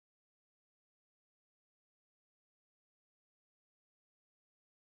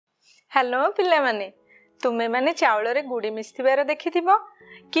Hello पिला माने तुमे माने चाउल रे गुड़ी मिस्थिबार देखिथिबो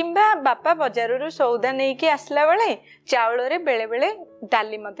किंबा बापा बाजार रु सौदा नहीं कि आसला बेले चाउल रे बेले बेले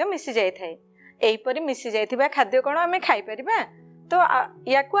डाली मध्य मिसी जाय थाए एहीपरि मिसी जायथिबा खाद्य कोन आमे खाई परिबा तो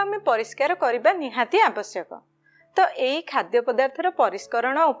याकू आमे परिष्कार करिबा निहाती आवश्यक। तो एई खाद्य पदार्थर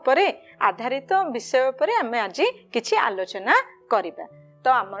परिष्करण उपरे आधारित विषय उपरे आमे आज किछि आलोचना करिबा।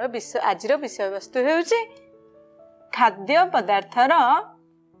 तो हमर विषय आजिर विषय वस्तु हेउचे खाद्य पदार्थर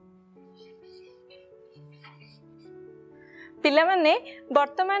पिला माने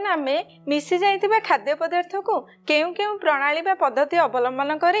वर्तमान आमे मिसी जाइथिबा खाद्य पदार्थ को केउ केउ प्रणाली बा पद्धति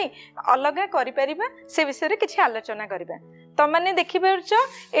अवलंबन करी अलगा करि परिबा से विषय रे किछि आलोचना करिबा। तो माने देखि परछो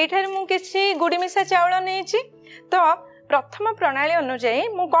एठार मु किछि गुडी मिसा चावल नेछि तो प्रथम प्रणाली अनुसार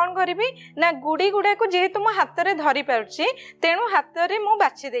मु कौन करिबी ना गुडी गुडा को जेहेतु मो हाथ रे धरि पाउछि तेणु हाथ रे मु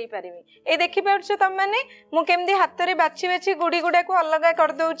बाछि देई परिबी। ए देखि परछो त माने मु केमदी हाथ रे बाछि बाछि गुडी गुडा को अलगा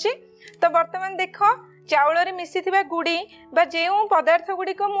कर दउछि। तो वर्तमान देखो चाउल रे मिसी थिबा गुडी बा जेउ पदार्थ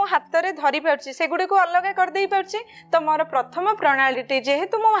गुडी को मो हाथ रे धरि पाउछि से गुडी को अलगा कर देई पाउछि। तो मोर प्रथम प्रणाली टी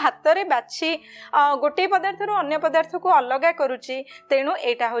जेहेतु मो हाथ रे बाछि गोटे पदार्थ रु अन्य पदार्थ को अलगा करूछि तेणु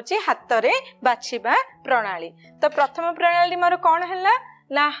एटा होछि हाथ रे बाछिबा प्रणाली। तो प्रथम प्रणाली मोर कोन हला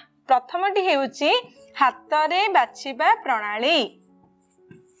ना प्रथमटी हेउछि हाथ रे बाछिबा प्रणाली।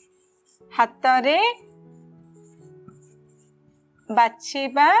 हाथ रे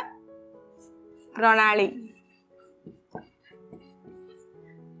बाछिबा प्रणाली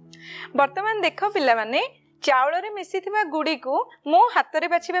वर्तमान देख पिला माने चाउल रे मिसी थिबा गुडी को मो हाथ रे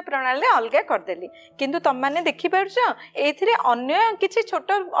बाछिबा प्रणाली अलगा कर देली किंतु तम माने देखि परछो एथिरे अन्य किछि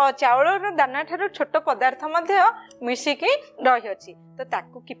छोट चाउल रो दाना ठारो छोट पदार्थ मध्ये मिसी के रहि अछि। तो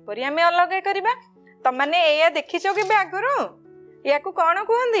ताकू किपरि हमें अलगा करिबा तम माने एया देखिछो कि आगरो याकू कोन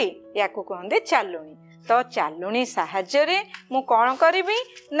कहंदी याकू कहंदी चालुणी। तो चालुणी साहाय्य रे मु कोन करिबी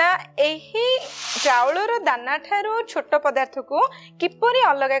ना एही चाउल रो दाना ठारो छोट पदार्थ को किपरि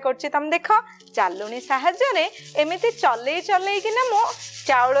अलगा करछि तम देखो चालुणी साहाय्य रे एमिति चले चले कि ना मो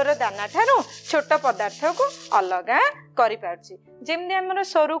चाउल रो दाना ठारो छोट पदार्थ को अलगा करि पाउछि। जेमने हमर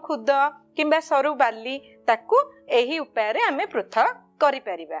सरू खुद किंबा सरू बाली ताकू एही उपाय रे हमें पृथक करि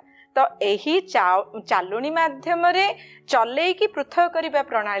परिबा। तो एही चालुणी माध्यम रे चले कि पृथक करिबा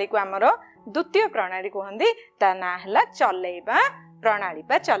प्रणाली को हमर द्वितीय प्रणाली कहंदी ता ना हला चलेबा प्रणाली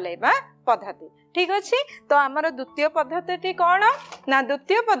बा चलेबा पद्धति। ठीक अछि। तो हमर द्वितीय पद्धति कोन ना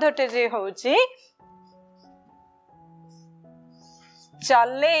द्वितीय पद्धति जे होउची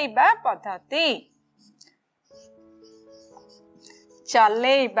चलेबा पद्धति।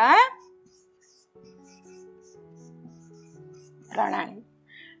 चलेबा प्रणाली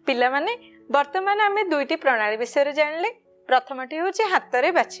पिला माने वर्तमान आमे दुईटी प्रणाली विषय रे जानले। प्रथमटी होछि हाथ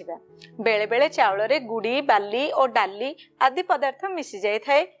रे बाछिबा बेले बेले चाउल रे गुडी बाली और डाली आदि पदार्थ मिसी जाय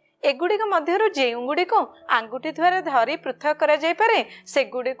थाए एगुडी को मध्यरु जेउ गुडी को आंगुठी द्वारा धरी पृथक करा जाय पारे से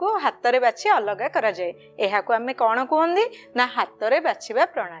गुडी को हाथ रे बाछि अलगा करा जाय एहा को हमें कोन कहंदी ना हाथ रे बाछिबा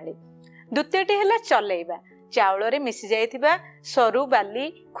प्रणाली। द्वितीयटी हला चलेबा चाउल रे मिसी जायथिबा सरू बाली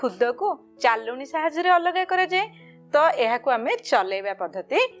खुद को चालुणी साहाय्य रे अलगा करा जाय तो एहा को हमें चलेबा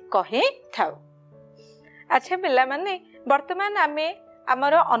पद्धति कहि थाउ। अच्छा पिला माने वर्तमान आमे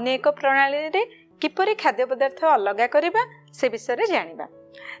आमर अनेक प्रणाली रे किपरि खाद्य पदार्थ अलगा करिबा से विषय रे जानिबा।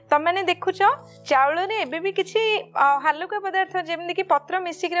 तम माने देखुछो चाउल रे एबे भी किछि हालुका पदार्थ जेमनि कि पत्र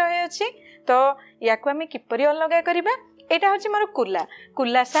मिसिक रहे अछि तो याकू आमे किपरि अलगा करिबा एटा होछि मोर कुला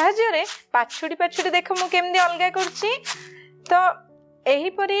कुला साहाय्य रे पाछुडी पाछुडी देखो मु केमदि अलगा करछि। तो एही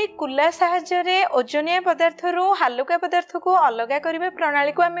परि कुला साहाय्य रे ओजनिया पदार्थ रो हालुका पदार्थ को अलगा करिबा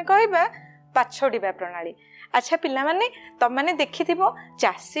प्रणाली को आमे कहबा पाछोड़ीबा प्रणाली। अच्छा पिला माने तम माने देखिथिबो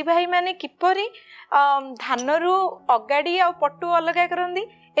चासी भाई माने किपरि धान रु अगाड़ी आ पटु अलगा करंदी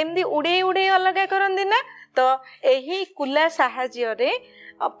एमदी उडे उडे अलगा करंदी ना। तो एही कुला साहाय्य रे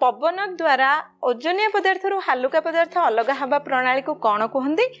पवन द्वारा ओजनिया पदार्थ रु हालुका पदार्थ अलगा हबा प्रणाली को कोन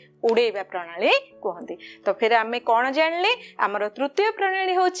कहंदी उड़ेबा प्रणाली कहंदी। तो फिर आमे कोन जानले हमर तृतीय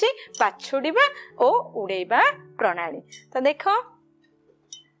प्रणाली होछि पाछोड़ीबा ओ उड़ेबा प्रणाली। तो देखो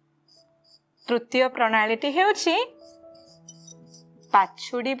तृतीय प्रणालीटी हेउछि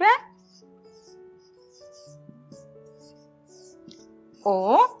पाछुड़ीबा ओ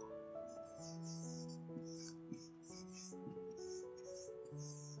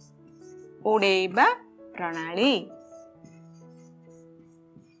उड़ेबा प्रणाली।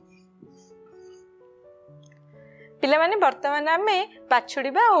 पिला माने वर्तमान आमे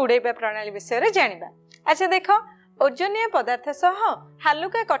पाछुड़ीबा और उड़ेबा प्रणाली विषय रे जानिबा। अच्छा देखो ओजनिया पदार्थ सह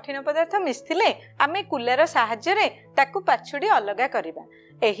हालुका कठिन पदार्थ मिसिले आमे कुलार साहाय्य ताकू पाछुड़ी अलग करिबा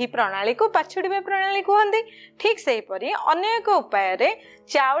एही प्रणाली को पाछुड़ीबा प्रणाली कहते। ठीक सेहीपरि अन्य एक उपाय रे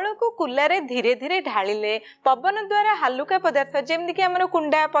चाउल को कुलारे धीरे धीरे ढालिले पवन द्वारा हालुका पदार्थ जेमति कि हमर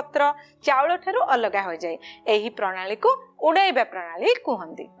कुंडा पत्र चाउल ठारू अलग हो जाए एही प्रणाली को उड़ाइबा प्रणाली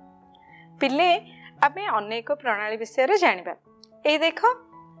कहते। पिले आमे अनेक प्रणाली विषय रे जानिबा। ए देखो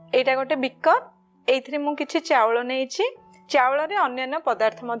एटा गोटे बिकर एइथरे मु किछि चाउल नेइछि चाउल रे अन्य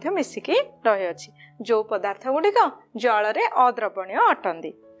पदार्थ मध्य मिसिकी रही अछि जो पदार्थ गुड़िक जल रे अद्रवणीय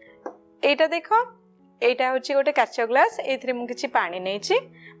अटंदी। एटा देखो एटा होछि गोटे काच ग्लास एइथरे मु किछि पानी नेइछि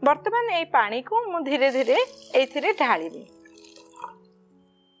वर्तमान एई पानी को मु धीरे धीरे एइथरे ढालिबी।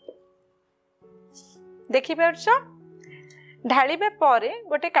 देखि पारछो ढालिबा परे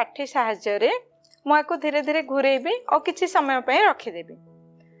गोटे काठी साहाय्य रे मु आको धीरे धीरे घुरेबी और किछि समय पय रखि देबी।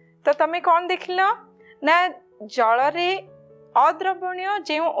 तो तमे कोन देखिलो ना जल रे अद्रवणीय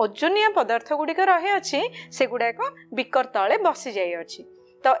जो ओजनिया पदार्थ गुड़िक रही अच्छी से गुड़ाक बिकर तले बसी जाई अछि।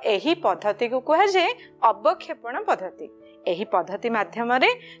 तो एही पद्धति को कहा जाए अवक्षेपण पद्धति। एही पद्धति माध्यम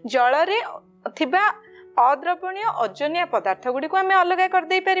रे जल रे थिबा अद्रवणीय ओजनिया पदार्थ गुड़िक आमे अलग कर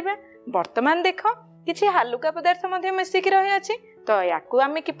दे परिबा। वर्तमान देखो किछि हालुका पदार्थ मध्य मिसिकी रही अछि तो याकू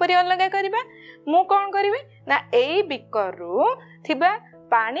आमे किपरि अलग करिबा मु कोन करिवे ना एई बिकर रु थिबा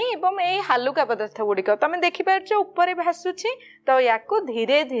पानी एवं ए हालुका पदार्थ गुड़िक तमे देखि पारछो ऊपर भासुछि तो याकू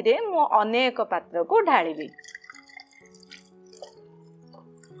धीरे धीरे मु अनेक पात्र को ढालिबी।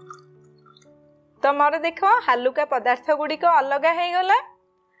 तो मोर देखो हालुका पदार्थ गुड़िक अलग हो गला।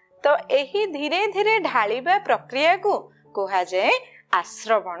 तो एही धीरे धीरे ढालिबा प्रक्रिया को कहा जाए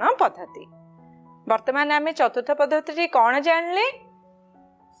आश्रवण पद्धति। वर्तमान आमे चतुर्थ पद्धति कौन जानले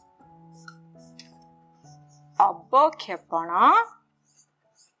अवक्षेपण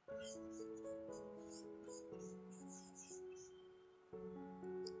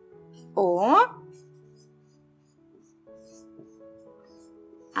ओ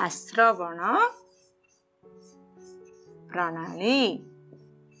आश्रवण प्रणाली।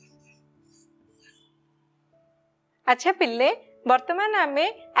 अच्छा पिले वर्तमान आमे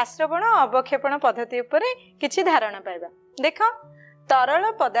आश्रवण और अवक्षेपण पद्धति उपरे किछि धारणा पाइबा। देखो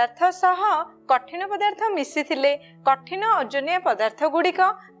तरल पदार्थ सह कठिन पदार्थ मिसिथिले कठिन ओजनिया पदार्थ गुड़िक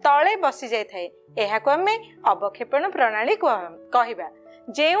तले बसी जाय थाए एहाको आमे अवक्षेपण प्रणाली कहिबा।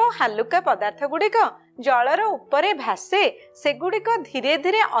 जेउ हालुका पदार्थ गुड़िक जलर उपरे भासे से गुड़िक धीरे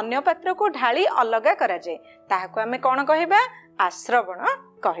धीरे अन्य पात्र को ढाली अलग करा जाए ताहाको आमे कोन कहिबा आश्रवण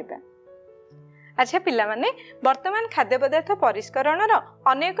कहिबा। अच्छा पिला माने वर्तमान खाद्य पदार्थ परिष्करणर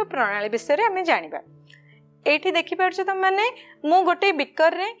अनेक प्रणाली विषय रे आमे जानिबा। एठी देखि पारछो त माने मु गोटे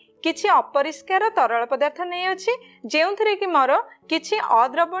बिकर रे किछि अपरिष्कार तरल पदार्थ नै अछि जेउथरे कि मोर किछि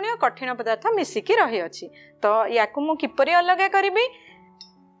अद्रवणीय कठिन पदार्थ मिसिकी रही अछि। तो याकू मु किपरि अलग करबी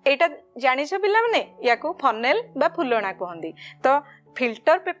एटा जानिछ पिला माने याकू फनेल बा फुलणा कहंदी। तो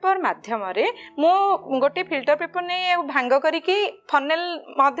फिल्टर पेपर माध्यम रे मु गोटे फिल्टर पेपर नै भांग करिकि फनेल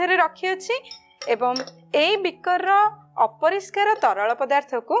मध्य रे रखी अछि एवं ए बिकर अपरिष्कार तरल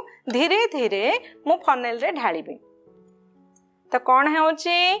पदार्थ को धीरे धीरे मु फनेल रे ढालिबी। तो कौन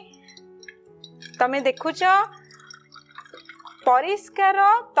होची तमे देखुच परिष्कार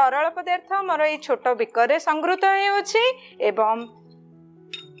तरल पदार्थ मोर ए छोट बिकर रे संग्रहित होछि एवं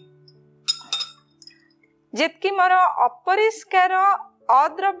जेतकी मोर अपरिष्कार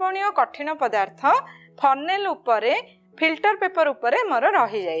अद्रवणीय कठिन पदार्थ फनेल उपरे फिल्टर पेपर उपरे मोर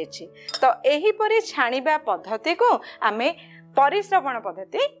रही जाइछि। तो एही परि छाणिबा पद्धति को आमे परिश्रवण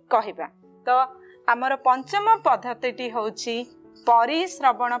पद्धति कहिबा। तो आमर पंचम पद्धति होछि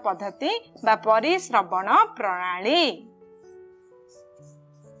परिश्रवण पद्धति बा परिश्रवण प्रणाली।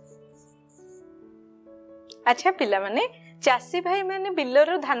 अच्छा पिला माने चासी भाई माने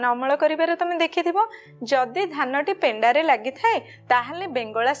बिलर धान अमल करिबार तमे देखिथिबो जदी धानटी पेंडारे लागि थाए ताहाले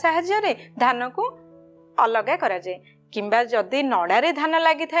बेंगला साहाय्य रे धान को अलगा करा जाय किंबा जदी नडारे धान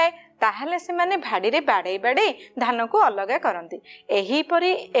लागि थाए ताहाले से माने भाडी रे बाडे बाडे धान को अलगा करंती। एही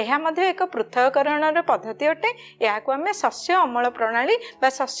परी एहा मध्ये एक पृथककरणर पद्धति अटे। एहा को हमें शस्य अमल प्रणाली बा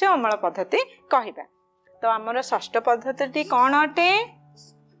शस्य अमल पद्धति कहिबा। तो हमर षष्ठ पद्धति कोन अटे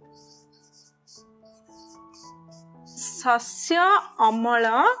शस्य अमल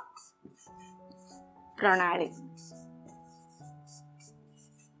प्रणाली।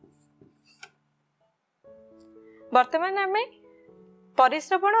 वर्तमान आमे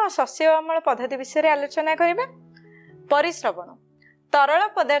परिश्रवण और शस्य अमल पद्धति विषय आलोचना करिबा। परिश्रवण तरल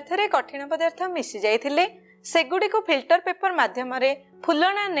पदार्थ रे कठिन पदार्थ मिसी जाइथिले सेगुडी को फिल्टर पेपर माध्यम रे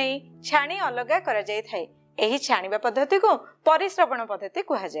फुलणा नै छाणी अलगा करा जाय थाए। एही छाणीबा पद्धति को परिश्रवण पद्धति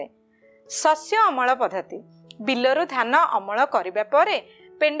कहा जाय। शस्य अमल पद्धति बिलरू धान अमल करिबा परे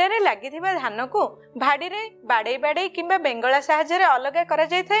पेंडारे लागिथिबा धान को भाड़ीरे बाड़े बाड़े किंबा बेंगला साहाय्य अलग करा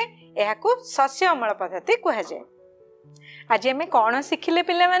जाय थाए। एहाकू शस्य अमल पद्धति कहा जाए। आज आम कौन शिखिले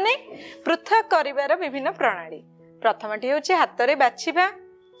पिले माने पृथक करिवार विभिन्न प्रणाली। प्रथमटी होछि हाथ रे बाछिबा,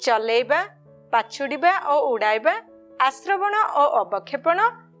 चलेइबा, पाछुड़ीबा और उड़ाइबा, आश्रवण और अवक्षेपण,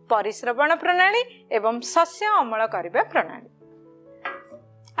 परिश्रवण प्रणाली एवं शस्य अमल करिबा प्रणाली।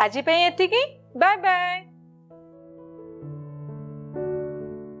 आज पे एतिकी। Bye bye.